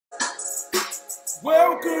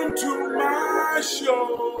Welcome to my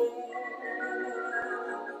show.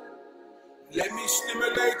 Let me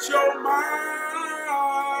stimulate your mind.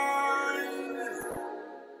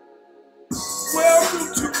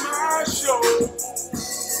 Welcome to my show.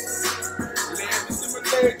 Let me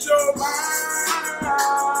stimulate your mind.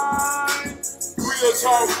 Real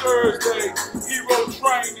Talk Thursday, hero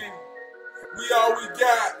training. We all we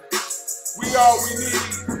got. We all we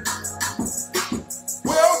need.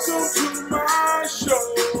 Welcome to my show.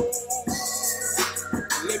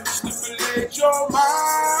 Let me stimulate your mind.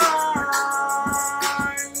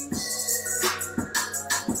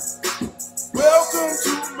 Welcome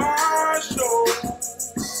to my show.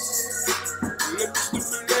 Let me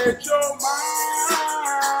stimulate your mind.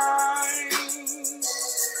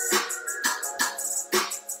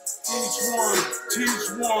 Each one, teach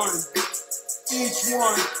one. Each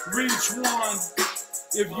one, reach one.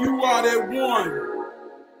 If you are that one,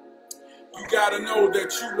 you gotta know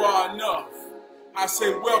that you are enough. I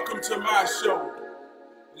say, welcome to my show.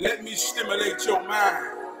 Let me stimulate your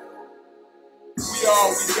mind. We all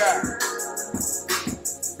we got.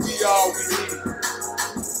 We all we need.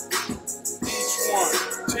 Each one,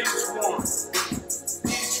 teach one.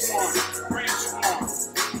 Each one, reach one.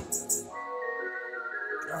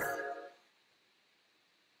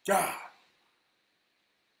 God.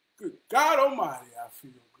 Good God Almighty, I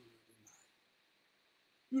feel good tonight.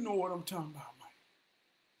 You know what I'm talking about, man.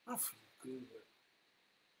 I feel good.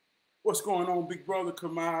 What's going on, big brother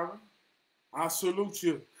Kamara? I salute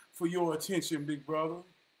you for your attention, big brother.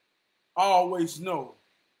 Always know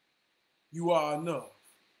you are enough.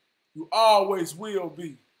 You always will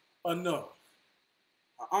be enough.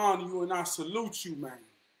 I honor you and I salute you, man.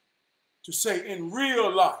 To say in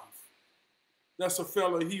real life, that's a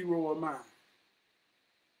fellow hero of mine.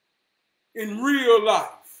 In real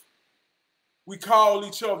life, we call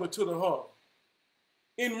each other to the huddle.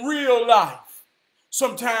 In real life,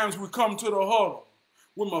 sometimes we come to the huddle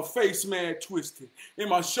with my face man twisted and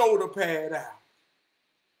my shoulder pad out.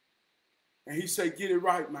 And he said, get it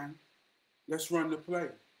right, man. Let's run the play.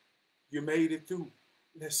 You made it through.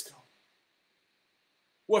 Let's go.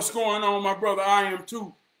 What's going on, my brother? I am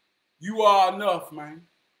too. You are enough, man.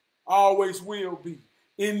 Always will be.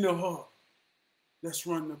 In the huddle. Let's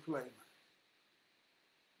run the play, man.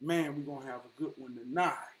 Man, we're going to have a good one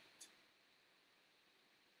tonight.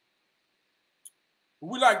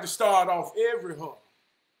 We like to start off every huddle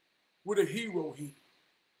with a hero hymn.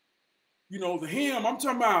 You know, the hymn, I'm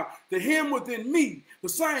talking about the hymn within me, the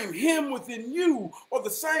same hymn within you, or the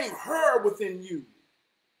same her within you.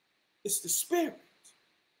 It's the spirit.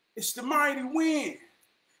 It's the mighty wind.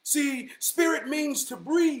 See, spirit means to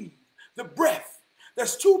breathe, the breath.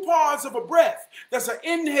 There's two parts of a breath. There's an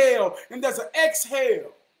inhale and there's an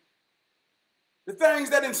exhale. The things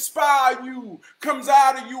that inspire you comes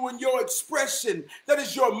out of you in your expression. That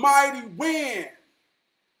is your mighty wind.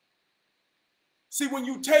 See, when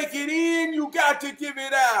you take it in, you got to give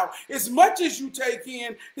it out. As much as you take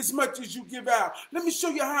in, as much as you give out. Let me show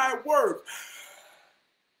you how it works.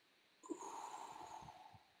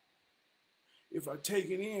 If I take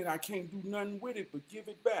it in, I can't do nothing with it but give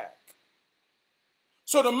it back.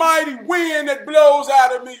 So the mighty wind that blows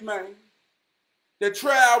out of me, man, that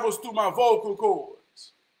travels through my vocal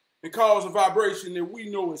cords and causes a vibration that we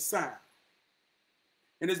know is sound.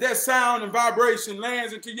 And as that sound and vibration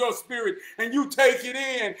lands into your spirit and you take it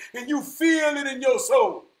in and you feel it in your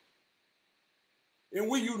soul, and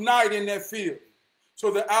we unite in that feeling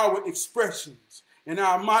so that our expressions and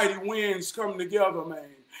our mighty winds come together,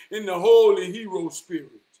 man, in the holy hero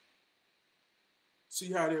spirit.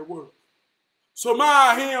 See how that works? So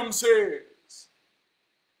my hymn says,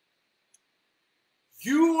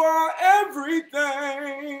 you are everything,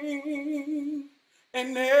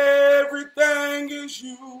 and everything is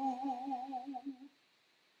you.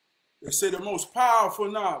 They say the most powerful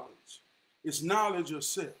knowledge is knowledge of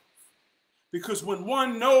self. Because when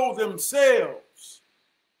one knows themselves,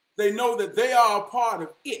 they know that they are a part of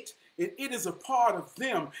it, and it is a part of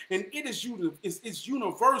them, and it is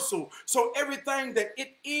universal. So everything that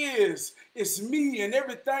it is me, and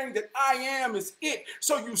everything that I am is it.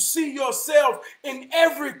 So you see yourself in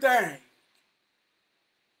everything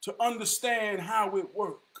to understand how it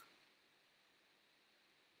works.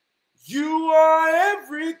 You are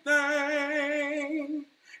everything,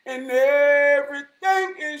 and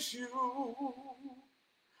everything is you.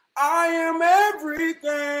 I am everything,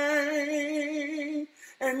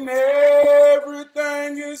 and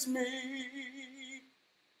everything is me.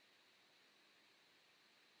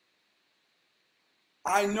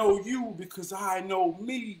 I know you because I know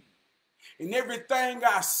me. And everything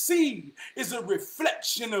I see is a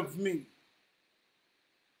reflection of me.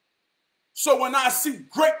 So when I see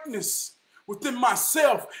greatness within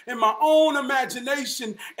myself and my own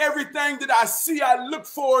imagination, everything that I see, I look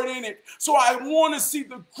for it in it. So I want to see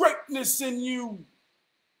the greatness in you,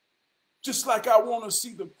 just like I want to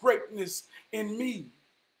see the greatness in me.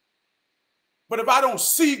 But if I don't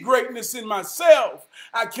see greatness in myself,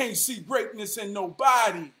 I can't see greatness in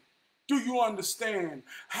nobody. Do you understand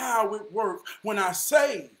how it works when I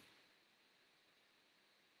say,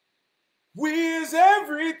 we is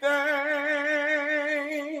everything,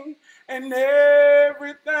 and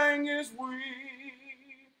everything is we?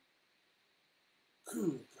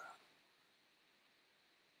 Good God.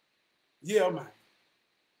 Yeah, man.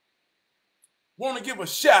 Want to give a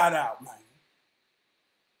shout out, man,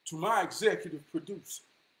 to my executive producer,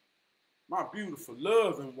 my beautiful,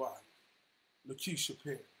 loving wife, Lakeisha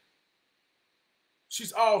Perry.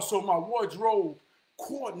 She's also my wardrobe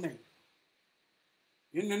coordinator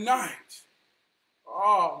in the night.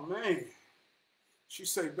 Oh, man. She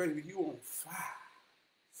say, baby, you on fire.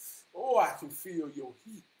 Oh, I can feel your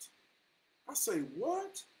heat. I say,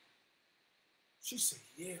 what? She said,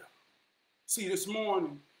 yeah. See, this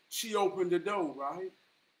morning, she opened the door, right?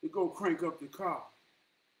 To go crank up the car.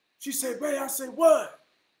 She said, babe, I said, what?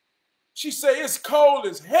 She said, it's cold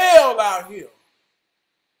as hell out here.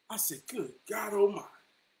 I said, good God Almighty.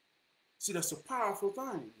 See, that's a powerful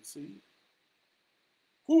thing, see?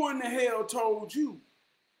 Who in the hell told you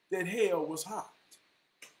that hell was hot?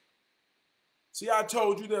 See, I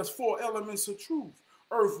told you there's 4 elements of truth: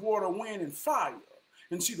 earth, water, wind, and fire.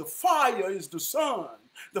 And see, the fire is the sun.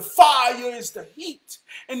 The fire is the heat.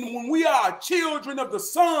 And when we are children of the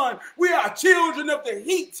sun, we are children of the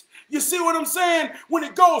heat. You see what I'm saying? When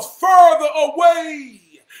it goes further away,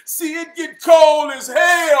 see, it get cold as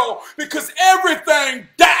hell because everything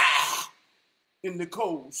died in the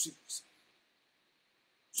cold season.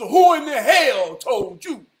 So who in the hell told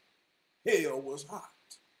you hell was hot?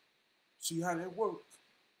 See how that works?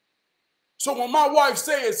 So when my wife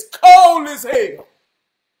says it's cold as hell,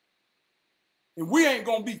 and we ain't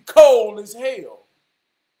going to be cold as hell,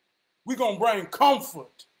 we're going to bring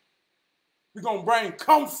comfort. We're going to bring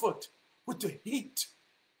comfort with the heat.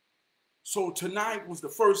 So tonight was the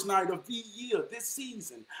first night of the year, this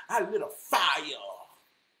season. I lit a fire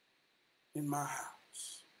in my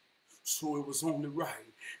house. So it was only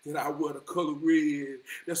right that I wear the color red.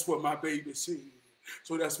 That's what my baby said.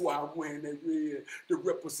 So that's why I'm wearing that red to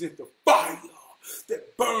represent the fire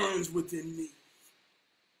that burns within me.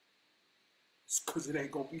 It's because it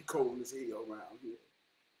ain't going to be cold as hell around here.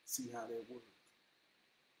 See how that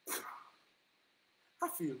works? I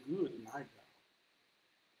feel good tonight, y'all.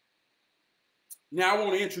 Now I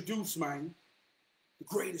want to introduce, man, the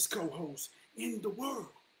greatest co-host in the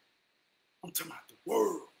world. I'm talking about the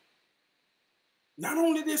world. Not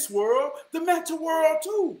only this world, the meta world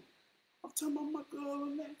too. I'm talking about my girl,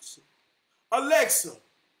 Alexa. Alexa,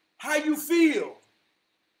 how you feel?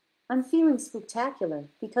 I'm feeling spooktacular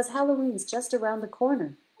because Halloween's just around the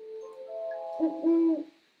corner.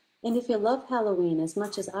 And if you love Halloween as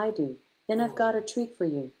much as I do, then I've got a treat for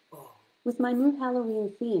you. With my new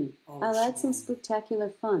Halloween theme, I'll add some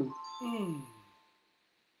spooktacular fun.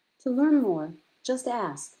 To learn more, just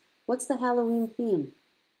ask, what's the Halloween theme?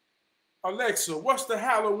 Alexa, what's the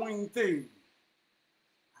Halloween theme?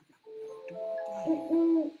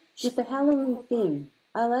 With the Halloween theme,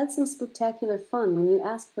 I'll add some spooktacular fun when you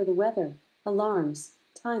ask for the weather, alarms,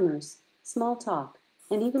 timers, small talk,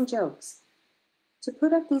 and even jokes. To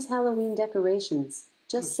put up these Halloween decorations,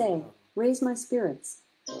 just say, raise my spirits.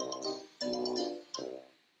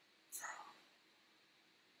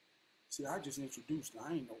 See, I just introduced her.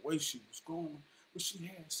 I ain't know where she was going, but she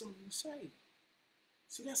had something to say.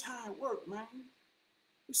 See, that's how it works, man.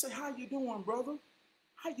 You say, how you doing, brother?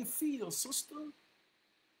 How you feel, sister?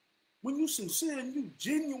 When you sincere and you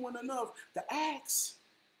genuine enough to ask,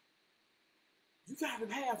 you got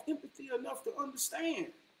to have empathy enough to understand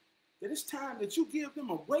that it's time that you give them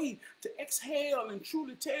a way to exhale and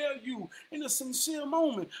truly tell you in a sincere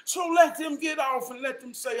moment. So let them get off and let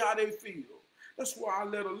them say how they feel. That's why I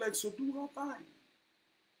let Alexa do her thing.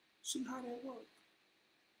 See how that works?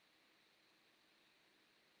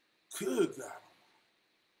 Good God.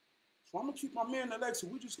 So I'm going to keep my man Alexa.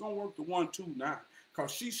 We're just going to work the 1-2 now.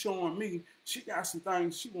 Because she's showing me she got some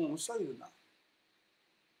things she wants to say tonight.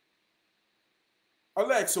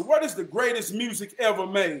 Alexa, what is the greatest music ever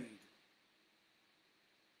made?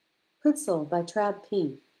 Pixel by Trab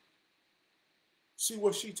P. See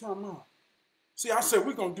what she talking about? See, I said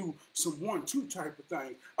we're going to do some 1-2 type of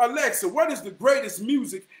thing. Alexa, what is the greatest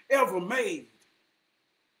music ever made?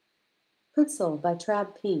 Pixel by Trab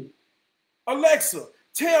P. Alexa,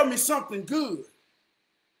 tell me something good.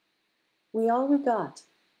 We all we got.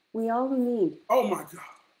 We all we need. Oh my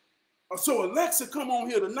God. So Alexa come on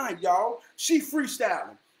here tonight, y'all. She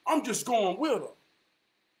freestyling. I'm just going with her.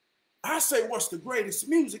 I say, what's the greatest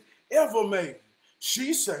music ever made?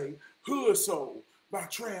 She say, Hood Soul by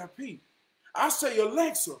Trav P. I say,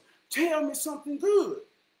 Alexa, tell me something good.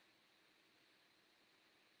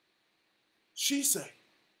 She say,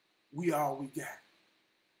 we all we got.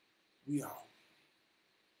 We all.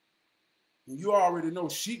 And you already know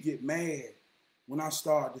she get mad when I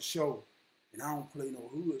start the show and I don't play no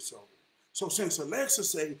Hood Soul. So since Alexa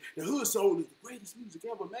say the Hood Soul is the greatest music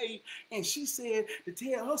ever made, and she said to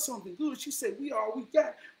tell her something good, she said, we all we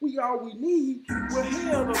got, we all we need. Well,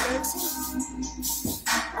 hell, Alexa,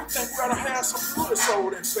 I think we ought to have some Hood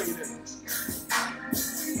Soul that say that.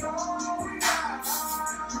 We all we got.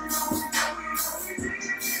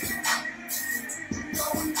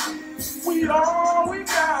 We all we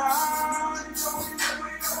got.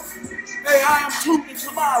 Hey, I am Tootin'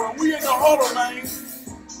 tomorrow. We in the huddle, man.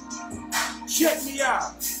 Check me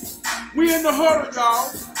out. We in the huddle,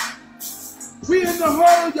 y'all. We in the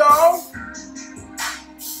huddle, y'all.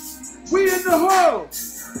 We in the huddle.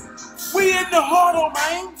 We in the huddle,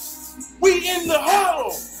 man. We in the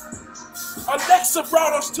huddle. Alexa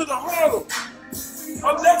brought us to the huddle.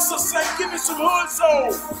 Alexa say, give me some Hood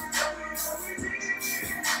Soul.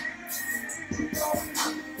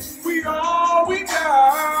 We all we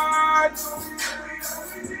got.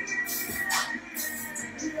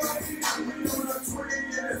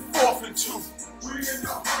 4th and 2. We in the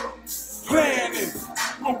huddle. Planning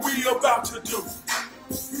what we about to do.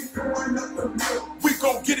 We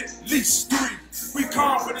gon' get at least 3. We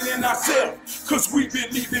confident in ourselves, cause we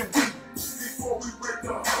believe in we. Before we break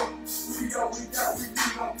the huddle, we all we got, we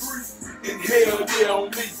need on 3. And hell yeah on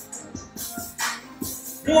me.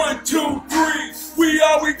 1, 2, 3. We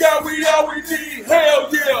all we got, we all we need. Hell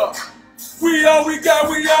yeah. We all we got,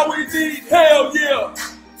 we all we need. Hell yeah.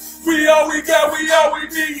 We all we got, we all we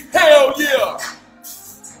need. Hell yeah.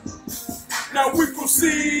 Now we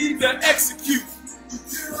proceed to execute.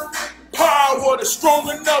 Power that's strong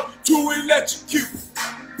enough to electrocute.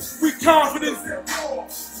 We confident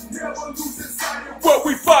what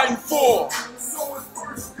we fighting for.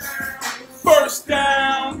 First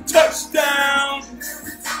down, touchdown.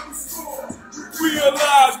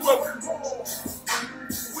 Realize what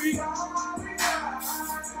we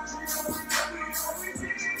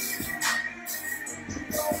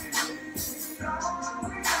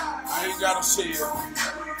I ain't gotta say it.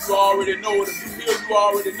 You already know it. If you hear, you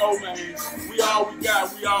already know, man. We all we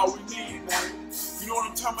got, we all we need, man. You know what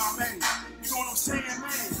I'm talking about, man? You know what I'm saying,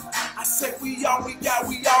 man? I said we all we got,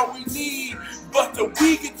 we all we need. But the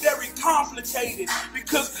we get very complicated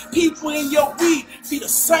because people in your we be the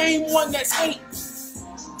same one that's hate.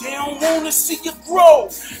 They don't want to see you grow.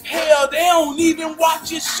 Hell, they don't even watch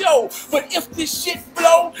your show. But if this shit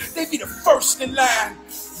blow, they be the first in line,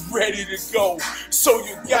 ready to go. So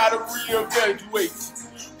you gotta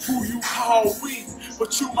reevaluate who you call we.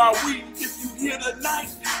 But you my we if you here tonight,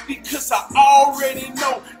 because I already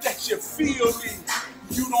know that you feel me.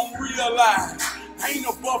 You don't realize I ain't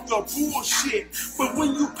above the bullshit, but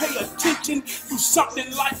when you pay attention, you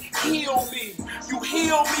something like heal me. You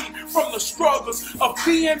heal me from the struggles of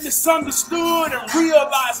being misunderstood and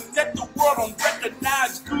realizing that the world don't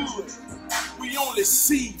recognize good. We only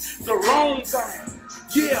see the wrong thing.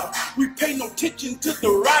 Yeah, we pay no attention to the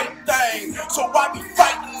right thing. So I be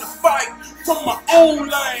fighting the fight from my own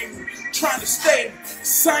lane, trying to stay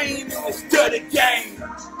sane in this dirty game.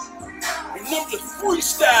 And I'm just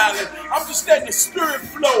freestyling. I'm just letting the spirit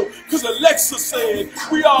flow. Cause Alexa said,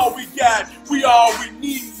 we all we got, we all we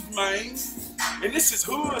need, man. And this is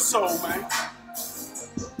Hood Soul, man.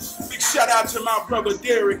 Big shout out to my brother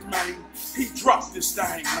Derek, man. He dropped this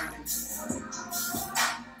thing, man.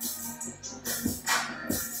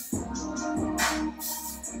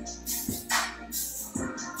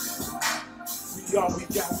 We all we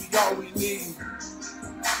got, we all we need.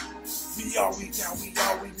 We all we got, we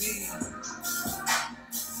all we need.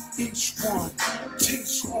 Each one,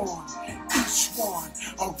 teach one, each one,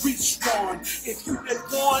 or reach one. If you that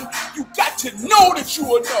one, you got to know that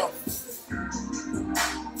you enough.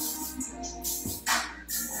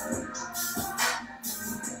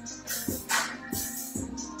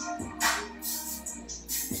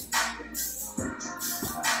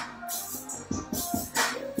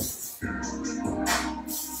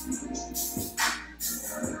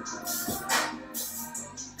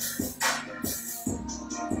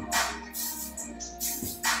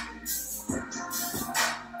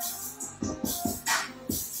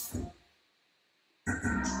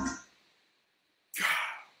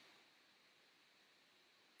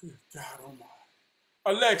 Good God Almighty.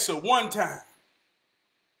 Alexa, one time.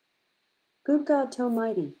 Good God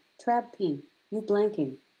Almighty, Trab P, you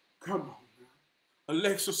blanking. Come on now.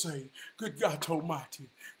 Alexa say, good God Almighty,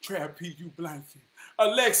 Trab P, you blanking.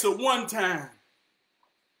 Alexa, one time.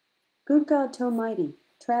 Good God Almighty,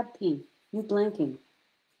 Trab P, you blanking.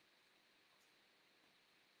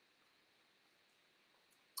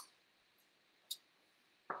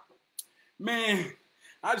 Man,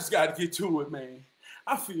 I just got to get to it, man.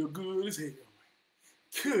 I feel good as hell,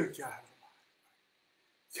 man. Good God Almighty.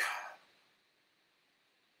 God.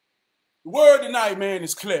 The word tonight, man,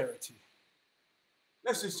 is clarity.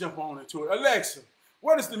 Let's just jump on into it. Alexa,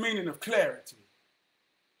 what is the meaning of clarity?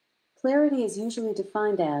 Clarity is usually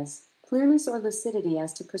defined as clearness or lucidity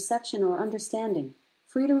as to perception or understanding,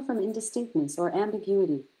 freedom from indistinctness or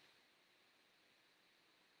ambiguity.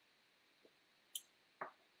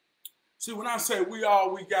 See, when I say we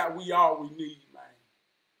all we got, we all we need, man,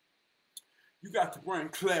 you got to bring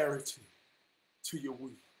clarity to your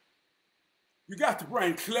we. You got to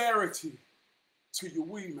bring clarity to your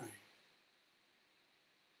we, man.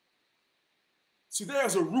 See,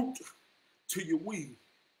 there's a root to your we.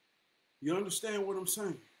 You understand what I'm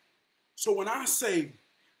saying? So when I say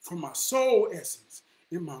from my soul essence,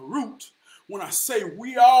 in my root, when I say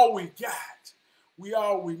we all we got, we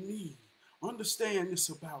all we need, understand this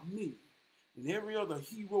about me and every other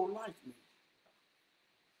hero like me.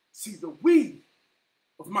 See, the we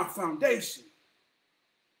of my foundation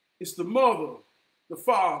is the mother, the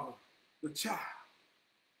father, the child.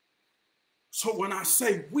 So when I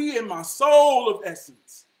say we in my soul of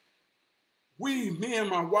essence, we, me and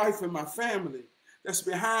my wife and my family, that's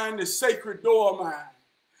behind this sacred door of mine,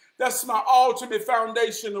 that's my ultimate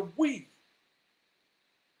foundation of we.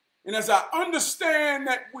 And as I understand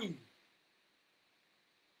that we,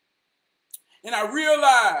 and I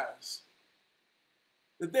realize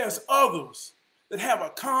that there's others that have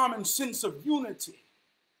a common sense of unity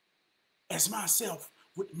as myself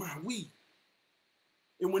with my we.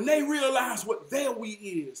 And when they realize what their we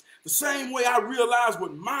is, the same way I realize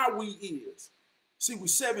what my we is. See, we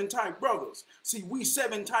seven type brothers. See, we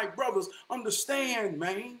seven type brothers understand,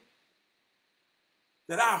 man,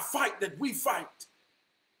 that our fight that we fight,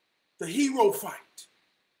 the hero fight,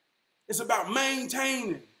 is about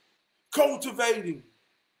maintaining, cultivating,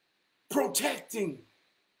 protecting,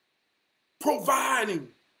 providing,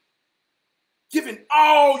 giving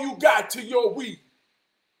all you got to your we.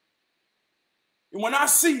 And when I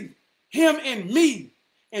see him in me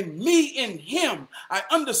and me in him, I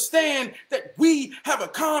understand that we have a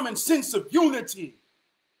common sense of unity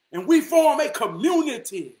and we form a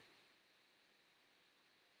community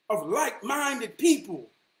of like-minded people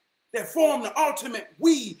that form the ultimate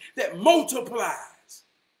we that multiplies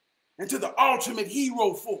into the ultimate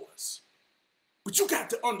hero force. But you got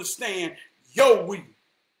to understand your we.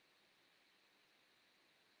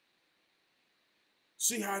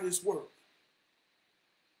 See how this works.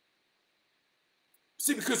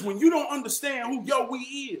 See, because when you don't understand who your we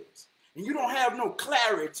is, and you don't have no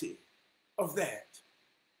clarity of that,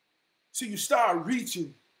 see, you start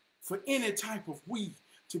reaching for any type of we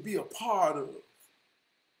to be a part of.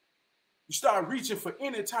 You start reaching for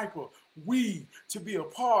any type of we to be a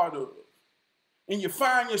part of. And you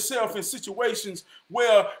find yourself in situations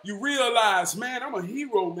where you realize, man, I'm a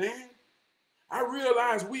hero, man. I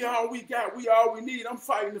realize we all we got, we all we need. I'm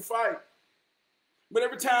fighting the fight. But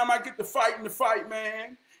every time I get to fighting the fight,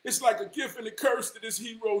 man, it's like a gift and a curse to this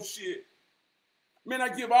hero shit. Man, I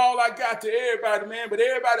give all I got to everybody, man, but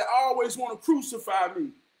everybody always want to crucify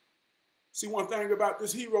me. See, one thing about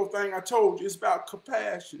this hero thing I told you, it's about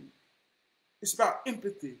compassion. It's about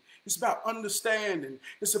empathy. It's about understanding.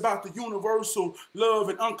 It's about the universal love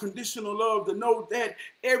and unconditional love to know that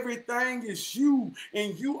everything is you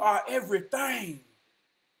and you are everything.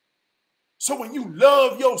 So when you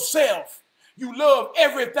love yourself, you love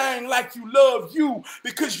everything like you love you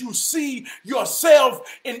because you see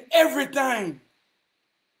yourself in everything.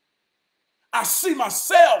 I see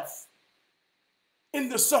myself in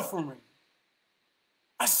the suffering.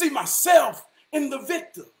 I see myself in the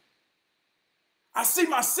victor. I see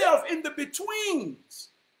myself in the betweens.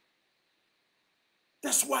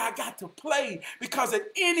 That's why I got to play, because at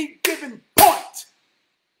any given point,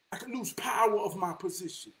 I can lose power of my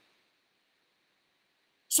position.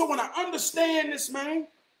 So when I understand this, man,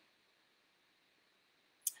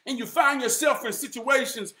 and you find yourself in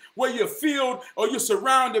situations where you're filled or you're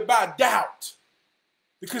surrounded by doubt,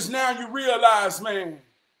 because now you realize, man,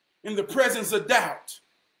 in the presence of doubt,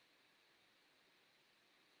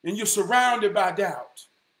 and you're surrounded by doubt,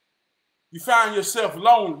 you find yourself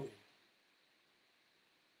lonely.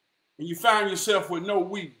 and you find yourself with no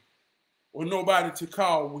we or nobody to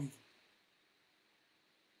call we.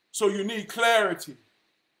 So you need clarity.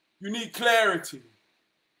 You need clarity.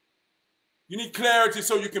 You need clarity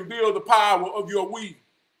so you can build the power of your we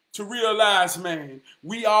to realize, man,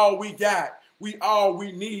 we all we got. We all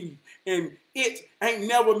we need. And it ain't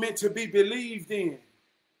never meant to be believed in.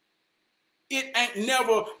 It ain't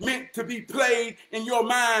never meant to be played in your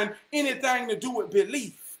mind, anything to do with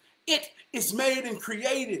belief. It is made and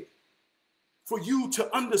created for you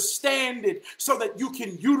to understand it so that you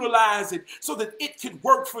can utilize it, so that it can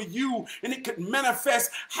work for you and it can manifest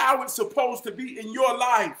how it's supposed to be in your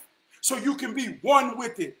life, so you can be one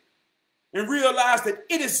with it and realize that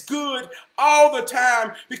it is good all the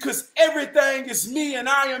time because everything is me and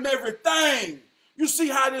I am everything. You see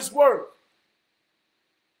how this works?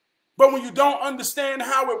 But when you don't understand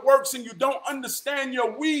how it works and you don't understand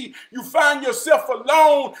your we, you find yourself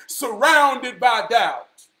alone, surrounded by doubt.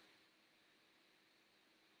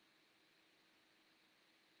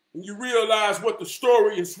 And you realize what the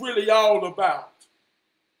story is really all about.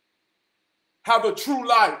 How the true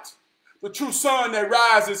light, the true sun that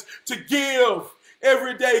rises to give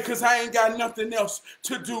every day because I ain't got nothing else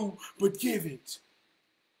to do but give it.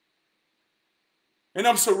 And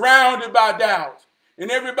I'm surrounded by doubt.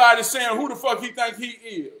 And everybody's saying who the fuck he think he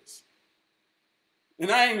is.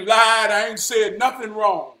 And I ain't lied, I ain't said nothing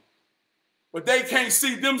wrong. But they can't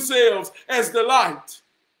see themselves as the light.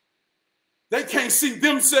 They can't see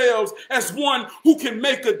themselves as one who can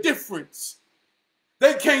make a difference.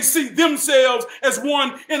 They can't see themselves as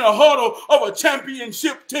one in a huddle of a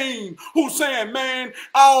championship team who's saying, man,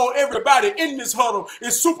 everybody in this huddle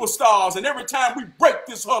is superstars. And every time we break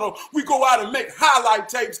this huddle, we go out and make highlight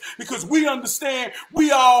tapes because we understand we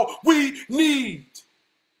need.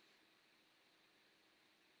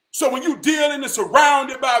 So when you dealing and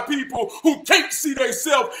surrounded by people who can't see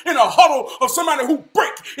themselves in a huddle of somebody who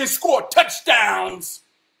break and score touchdowns,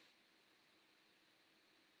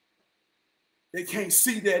 they can't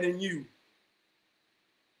see that in you.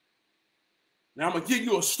 Now I'm going to give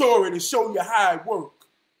you a story to show you how it works.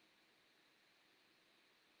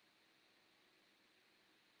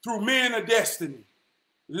 Through Men of Destiny,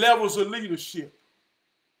 Levels of Leadership,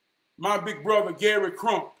 my big brother Gary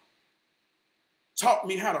Crump taught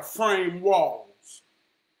me how to frame walls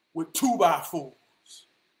with 2x4s.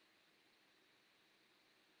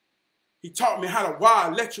 He taught me how to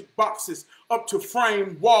wire electric boxes up to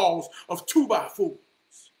frame walls of 2x4s.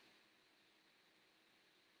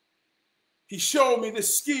 He showed me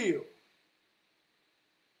this skill.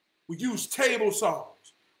 We used table saws.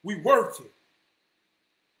 We worked it.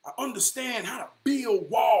 I understand how to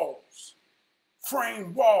build walls,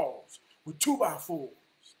 frame walls with 2x4s.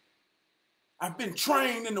 I've been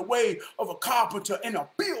trained in the way of a carpenter and a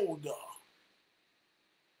builder.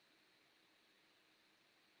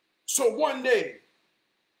 So one day,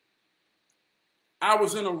 I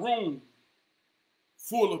was in a room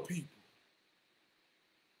full of people,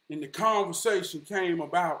 and the conversation came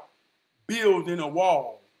about building a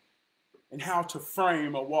wall and how to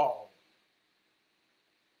frame a wall.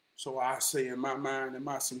 So I say in my mind, in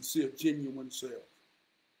my sincere, genuine self,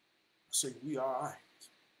 I say, we all right.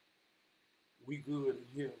 We good in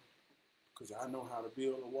here because I know how to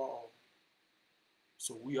build a wall.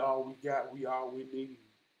 So we all we got, we all we need.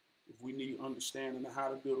 If we need understanding of how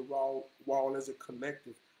to build a wall as a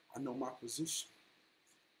collective, I know my position.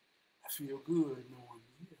 I feel good knowing,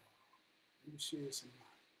 yeah, let me share some light.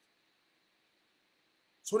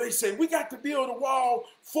 So they say, we got to build a wall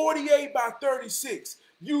 48 by 36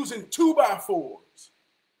 using 2x4s.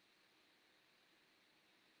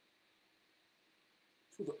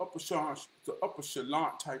 To the upper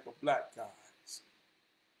echelon type of black guys.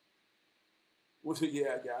 Well,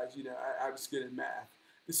 yeah, guys, you know, I was good at math.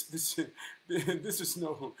 This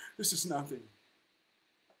is nothing.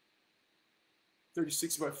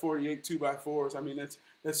 36 by 48, 2x4s. I mean,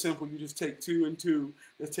 that's simple. You just take 2 and 2.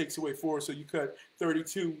 That takes away 4, so you cut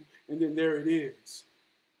 32, and then there it is.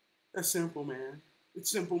 That's simple, man.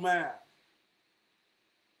 It's simple math.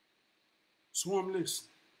 So I'm listening.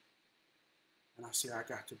 And I say, I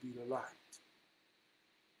got to be the light.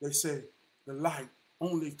 They say, the light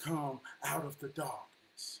only comes out of the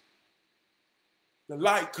darkness. The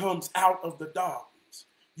light comes out of the darkness.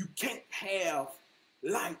 You can't have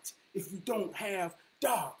light if you don't have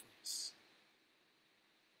darkness.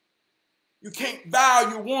 You can't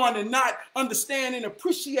value one and not understand and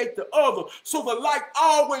appreciate the other. So the light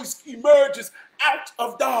always emerges out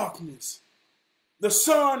of darkness. The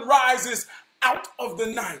sun rises out of the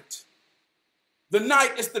night. The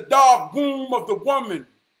night is the dark womb of the woman.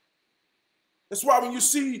 That's why when you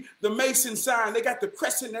see the Mason sign, they got the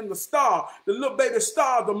crescent and the star. The little baby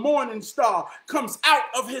star, the morning star, comes out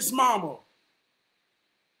of his mama.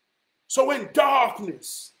 So in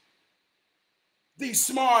darkness, these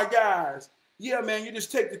smart guys, yeah, man, you just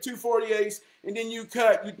take the 248s and then you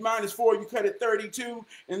cut, you -4, you cut it 32,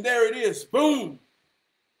 and there it is, boom.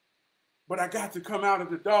 But I got to come out of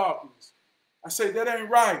the darkness. I say, that ain't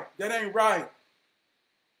right, that ain't right.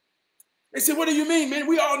 They said, what do you mean, man?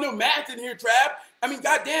 We all know math in here, Trap. I mean,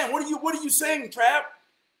 goddamn, what are you saying, Trap?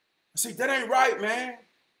 I said, that ain't right, man.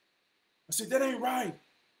 I said, that ain't right.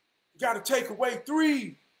 You got to take away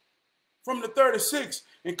 3 from the 36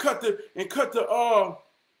 and cut the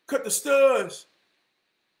studs.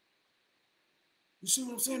 You see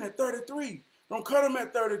what I'm saying? At 33. Don't cut them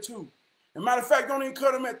at 32. As a matter of fact, don't even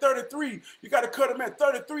cut them at 33. You got to cut them at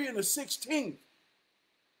 33 and the 16th.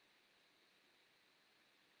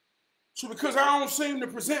 So because I don't seem to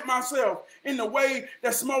present myself in the way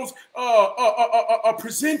that's most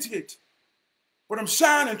presented, but I'm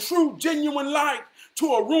shining true, genuine light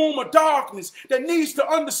to a room of darkness that needs to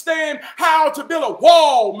understand how to build a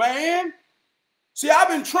wall, man. See, I've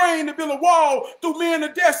been trained to build a wall through Men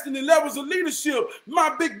of Destiny, Levels of Leadership.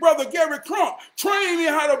 My big brother, Gary Crump, trained me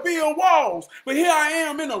how to build walls. But here I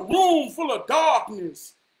am in a room full of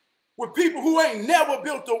darkness with people who ain't never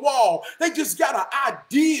built a wall. They just got an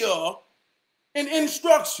idea and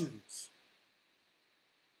instructions.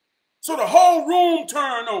 So the whole room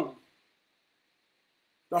turn on.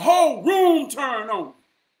 The whole room turn on.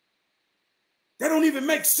 That don't even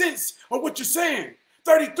make sense of what you're saying.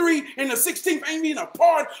 33 and the 16th ain't even a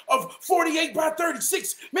part of 48 by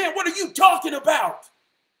 36. Man, what are you talking about?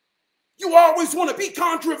 You always want to be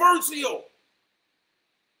controversial.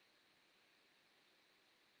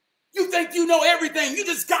 You think you know everything. You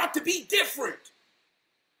just got to be different.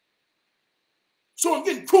 So I'm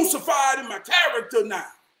getting crucified in my character now.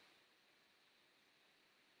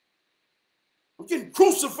 I'm getting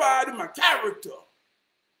crucified in my character.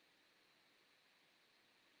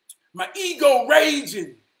 My ego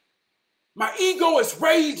raging. My ego is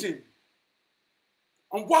raging.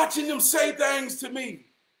 I'm watching them say things to me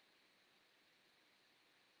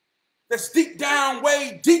that's deep down,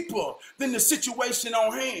 way deeper than the situation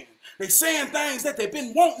on hand. They're saying things that they've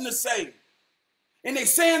been wanting to say. And they're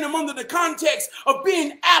saying them under the context of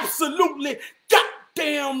being absolutely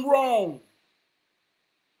goddamn wrong.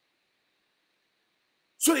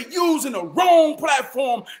 So they're using the wrong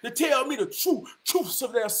platform to tell me the truths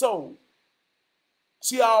of their soul.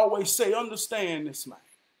 See, I always say, understand this, man.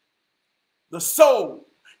 The soul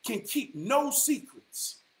can keep no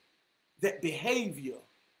secrets that behavior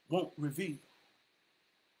won't reveal.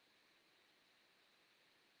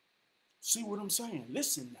 See what I'm saying?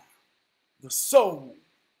 Listen now. The soul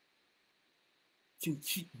can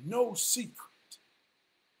keep no secret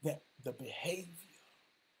that the behavior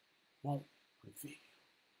won't reveal.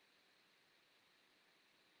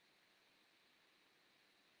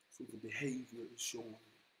 So the behavior is showing.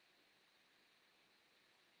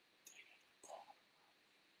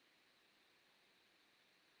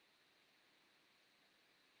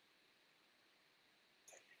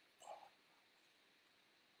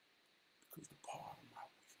 Because the part of my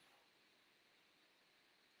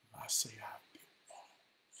will, I say I've built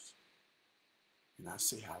walls, and I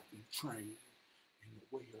say I've been trained in the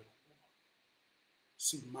way of the water.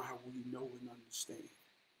 See, my we know and understand.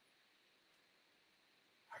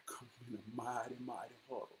 I come in a mighty, mighty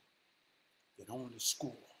huddle that only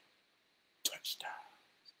score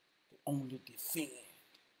touchdowns, that only defend.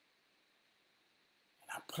 And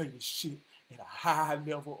I play this shit at a high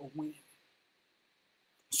level of winning.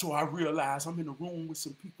 So I realize I'm in a room with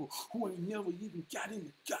some people who ain't never even got in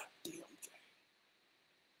the goddamn game.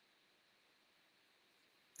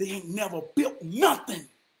 They ain't never built nothing.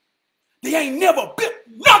 They ain't never built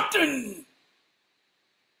nothing.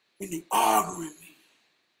 And they arguing me,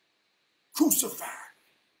 crucifying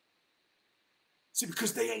me. See,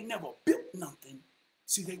 because they ain't never built nothing,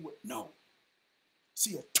 see, they would know.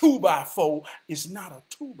 See, a 2x4 is not a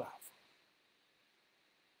 2x4.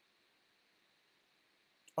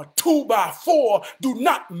 A 2x4 do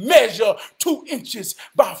not measure 2 inches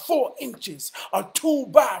by 4 inches. A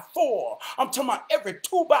 2x4. I'm talking about every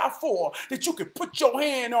 2x4 that you can put your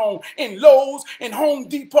hand on in Lowe's, in Home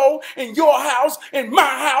Depot, in your house, in my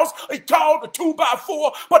house. It's called a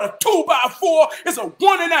 2x4, but a 2x4 is a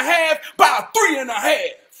 1.5 by a 3.5.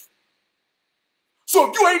 So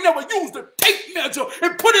if you ain't never used a tape measure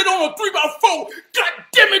and put it on a 3x4, God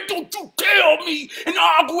damn it, don't you tell me and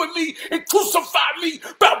argue with me and crucify me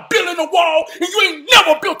about building a wall and you ain't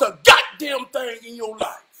never built a goddamn thing in your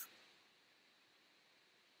life.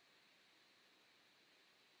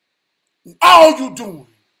 And all you doing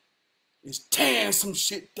is tearing some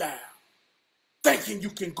shit down, thinking you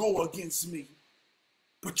can go against me.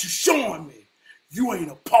 But you showing me you ain't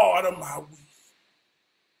a part of my we.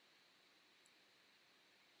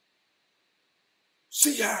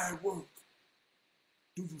 See how it work?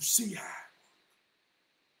 Do you see how it work?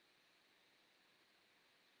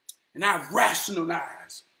 And I've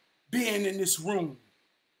rationalized being in this room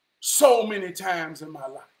so many times in my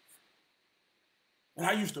life. And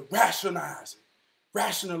I used to rationalize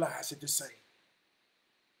it to say,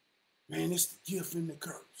 man, it's the gift and the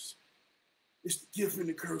curse. It's the gift and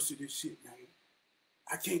the curse of this shit, man.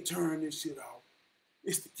 I can't turn this shit off.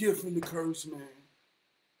 It's the gift and the curse, man.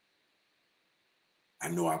 I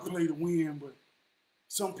know I play to win, but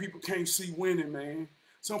some people can't see winning, man.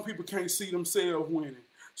 Some people can't see themselves winning.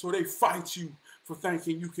 So they fight you for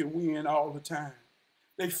thinking you can win all the time.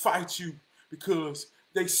 They fight you because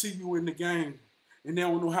they see you in the game and they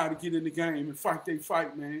don't know how to get in the game and fight they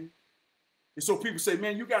fight, man. And so people say,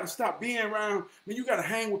 man, you got to stop being around. Man, you got to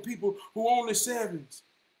hang with people who only sevens.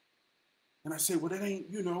 And I say, well, that ain't,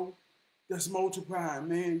 that's multiplying,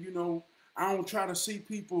 man. I don't try to see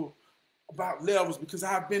people about levels because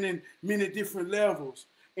I've been in many different levels.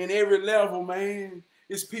 And every level, man,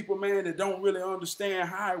 it's people, man, that don't really understand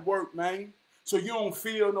how it works, man. So you don't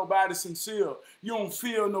feel nobody sincere. You don't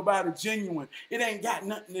feel nobody genuine. It ain't got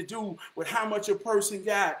nothing to do with how much a person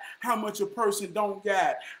got, how much a person don't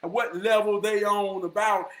got, and what level they on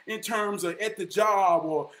about in terms of at the job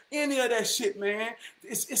or any of that shit, man.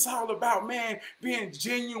 It's all about, man, being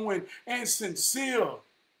genuine and sincere.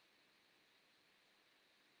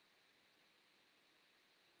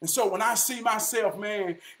 And so when I see myself,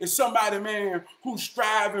 man, as somebody, man, who's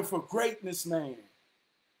striving for greatness, man,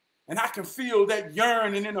 and I can feel that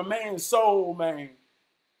yearning in a man's soul, man,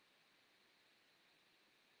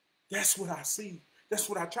 that's what I see. That's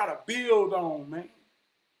what I try to build on, man.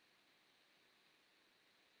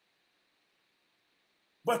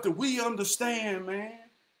 But do we understand, man,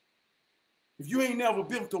 if you ain't never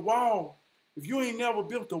built a wall, if you ain't never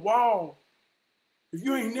built a wall,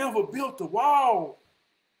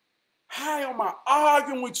 how am I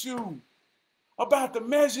arguing with you about the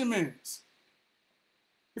measurements?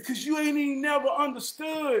 Because you ain't even never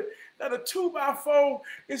understood that a 2x4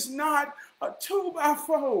 is not a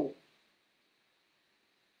 2x4.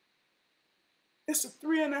 It's a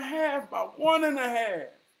 3.5 by 1.5.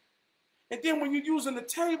 And then when you're using the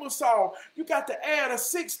table saw, you got to add a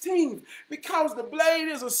 16th because the blade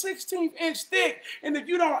is a 16th inch thick. And if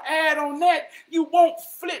you don't add on that, you won't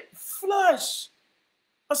flip flush.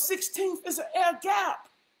 A 16th is an air gap.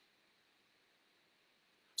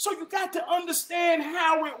 So you got to understand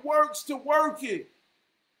how it works to work it.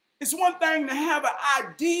 It's one thing to have an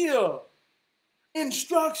idea,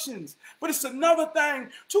 instructions, but it's another thing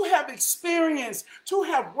to have experience, to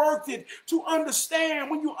have worked it, to understand.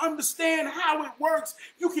 When you understand how it works,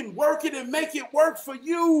 you can work it and make it work for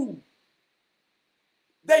you.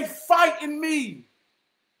 They fighting me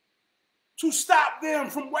to stop them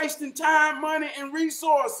from wasting time, money, and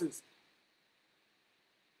resources.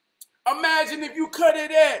 Imagine if you cut it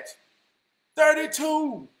at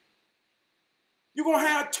 32. You're going to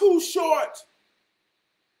have too short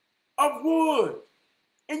of wood,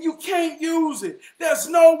 and you can't use it. There's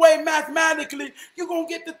no way mathematically you're going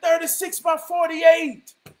to get the 36 by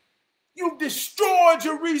 48. You've destroyed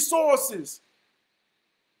your resources.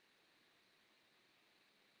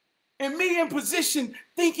 And me in position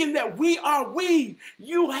thinking that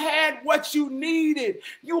you had what you needed.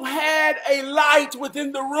 You had a light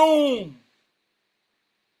within the room.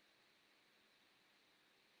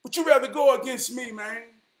 But you rather go against me, man,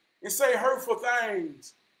 and say hurtful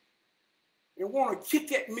things and want to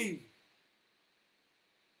kick at me.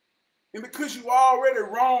 And because you already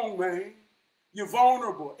wrong, man, you're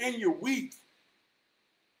vulnerable and you're weak.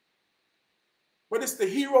 But it's the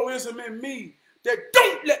heroism in me that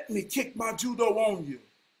don't let me kick my judo on you.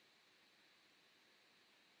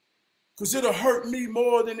 Because it'll hurt me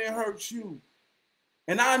more than it hurts you.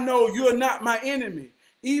 And I know you're not my enemy.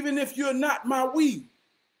 Even if you're not my we,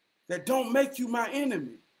 that don't make you my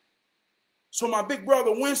enemy. So my big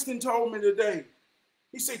brother Winston told me today,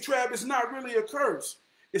 he said, Trav, it's not really a curse.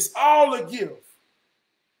 It's all a gift.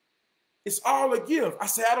 It's all a gift. I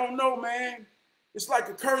said, I don't know, man. It's like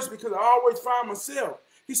a curse because I always find myself.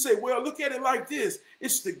 He said, well, look at it like this.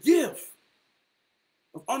 It's the gift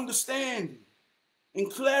of understanding and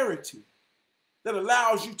clarity that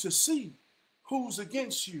allows you to see who's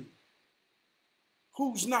against you,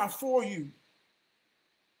 who's not for you,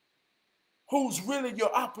 who's really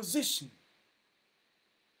your opposition.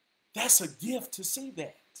 That's a gift to see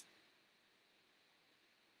that.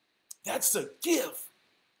 That's a gift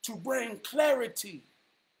to bring clarity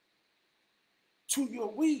to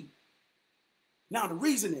your we. Now, the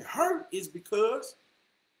reason it hurt is because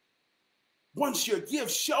once your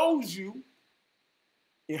gift shows you,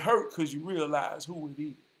 it hurt because you realize who it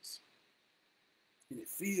is. And it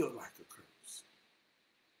feels like a curse.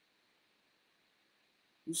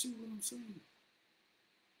 You see what I'm saying?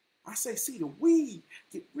 I say, see, the we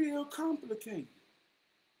get real complicated.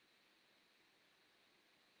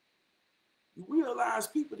 You realize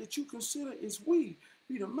people that you consider as we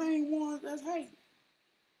be the main ones that's hate.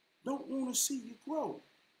 Don't want to see you grow.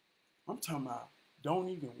 I'm talking about don't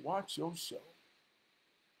even watch your show.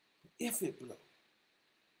 If it blows,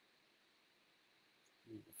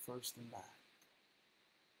 you're the first in line.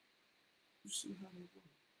 You see how they work.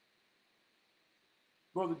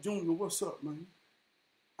 Brother Junior, what's up, man?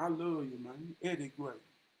 I love you, man. Eddie Gray,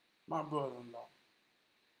 my brother-in-law.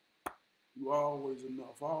 You always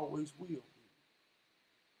enough, always will be.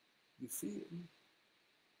 You feel me?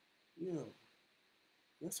 Yeah.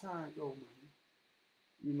 That's how I go, man.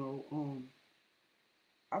 You know,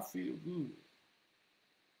 I feel good.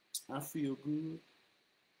 I feel good.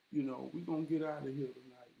 You know, we're gonna get out of here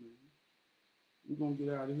tonight, man. We're gonna get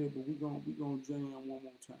out of here, but we're gonna jam one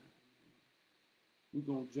more time, man. We're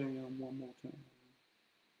gonna jam one more time, man.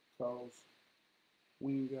 Cause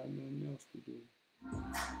we ain't got nothing else to do.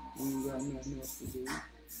 We ain't got nothing else to do.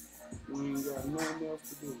 We ain't got nothing else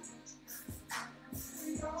to do.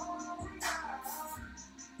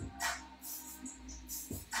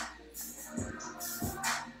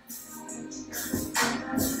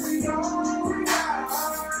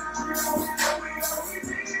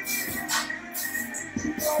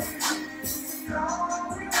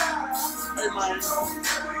 Hey, man.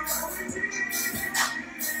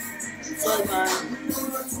 Say, man.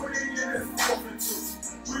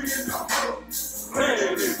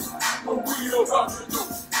 Man, it's what we about to do.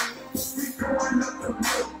 We going up the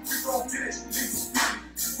middle. We gon' get it least.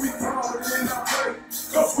 We throwing in our way.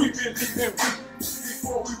 Cause we believe in we.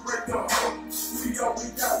 Before we break the hook, we all we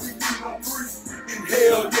got, we need on three. And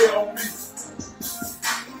hell yeah on me.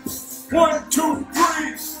 1, 2, 3.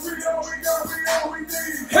 We all we got, we all we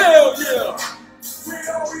need. Hell yeah. We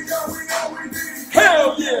all we got, we all we need. Hell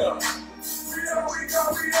yeah. We all we got,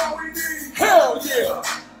 we all we need. Hell yeah.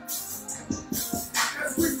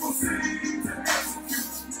 As we proceed to execute,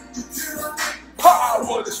 we generate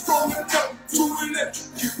power that's strong enough to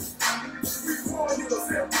electrocute. We warriors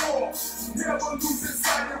at war, never losing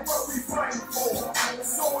sight of what we fighting for.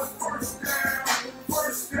 So it's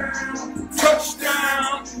first down,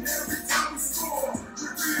 touchdown. And every time we score, we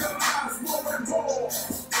realize more and more.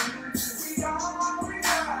 We all we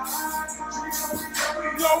got, we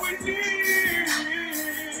all we need.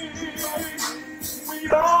 We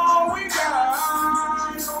all we got,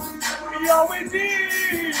 we all we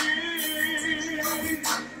need.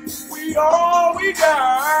 We all we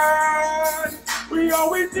got, we all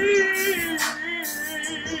we need.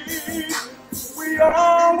 We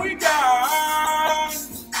all we got,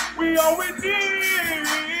 we all we need.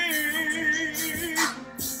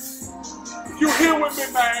 You here with me,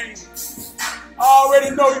 man? I already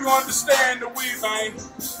know you understand the we, man.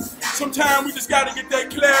 Sometimes we just gotta get that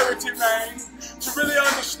clarity, man, to really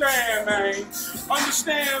understand, man.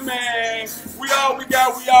 Understand, man, we all we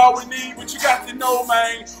got, we all we need, but you got to know,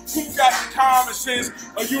 man, who got the common sense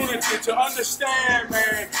of unity to understand,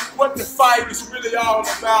 man, what the fight is really all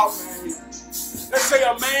about, man. Let's say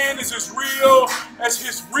a man is as real as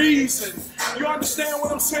his reason. You understand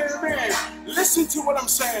what I'm saying, man? Listen to what I'm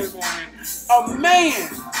saying, man. A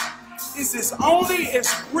man is as only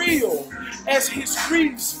as real as his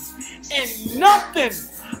reason. And nothing,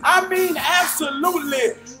 I mean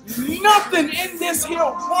absolutely nothing in this here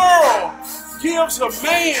world gives a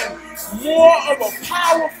man more of a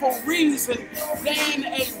powerful reason than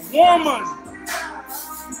a woman.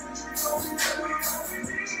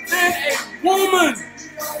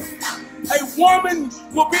 A woman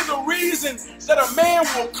will be the reason that a man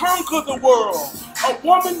will conquer the world. A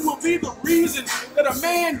woman will be the reason that a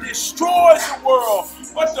man destroys the world.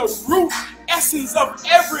 But the root essence of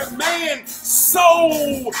every man's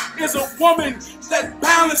soul is a woman that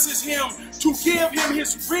balances him to give him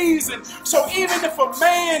his reason. So even if a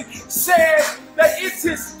man says that it's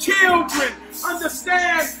his children,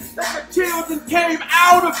 understand that the children came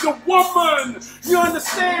out of the woman. You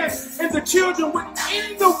understand? And the children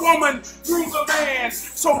within the woman through the man.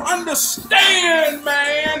 So understand,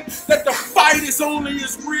 man, that the fight is only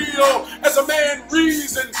as real as a man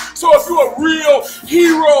reason. So if you're a real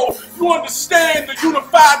hero, you understand the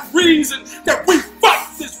unified reason that we fight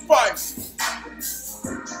this fight.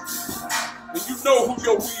 And you know who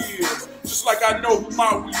your we is, just like I know who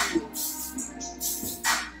my we is.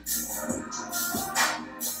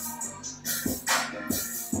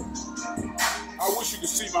 I wish you could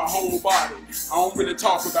see my whole body. I don't really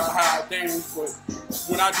talk about how I dance, but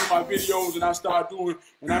when I do my videos and I start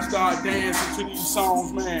dancing to these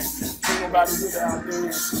songs, man, ain't nobody really out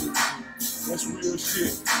dancing. That's real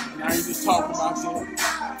shit. And I ain't just talking about that.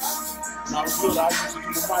 When I was little, I used to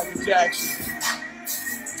do the Michael Jackson.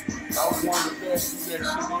 I was one of the best to do that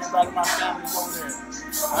shit. Everybody in my family know that.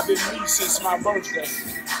 I've been me since my birthday.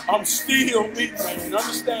 I'm still me, man.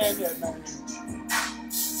 Understand that, man.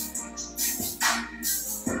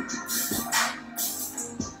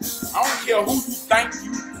 I don't care who you think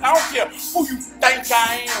I don't care who you think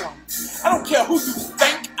I am. I don't care who you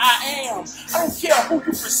think I am. I don't care who you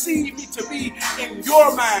perceive me to be in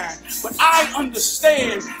your mind. But I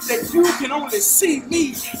understand that you can only see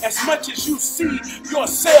me as much as you see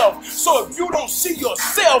yourself. So if you don't see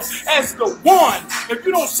yourself as the one, if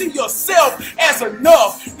you don't see yourself as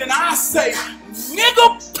enough, then I say,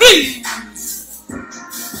 nigga, please.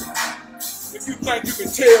 If you think you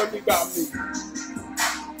can tell me about me.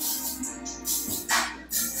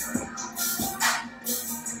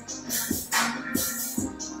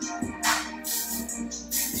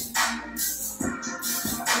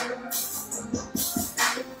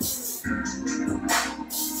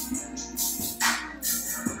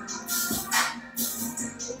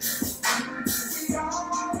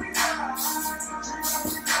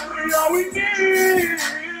 We need.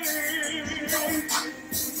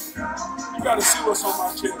 You gotta see what's on my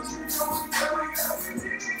chest.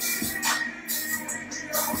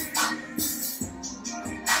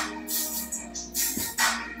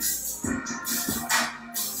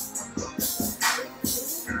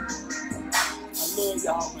 I love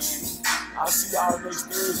y'all, man. I'll see y'all next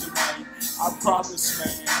Thursday, man. I promise,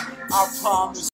 man. I promise.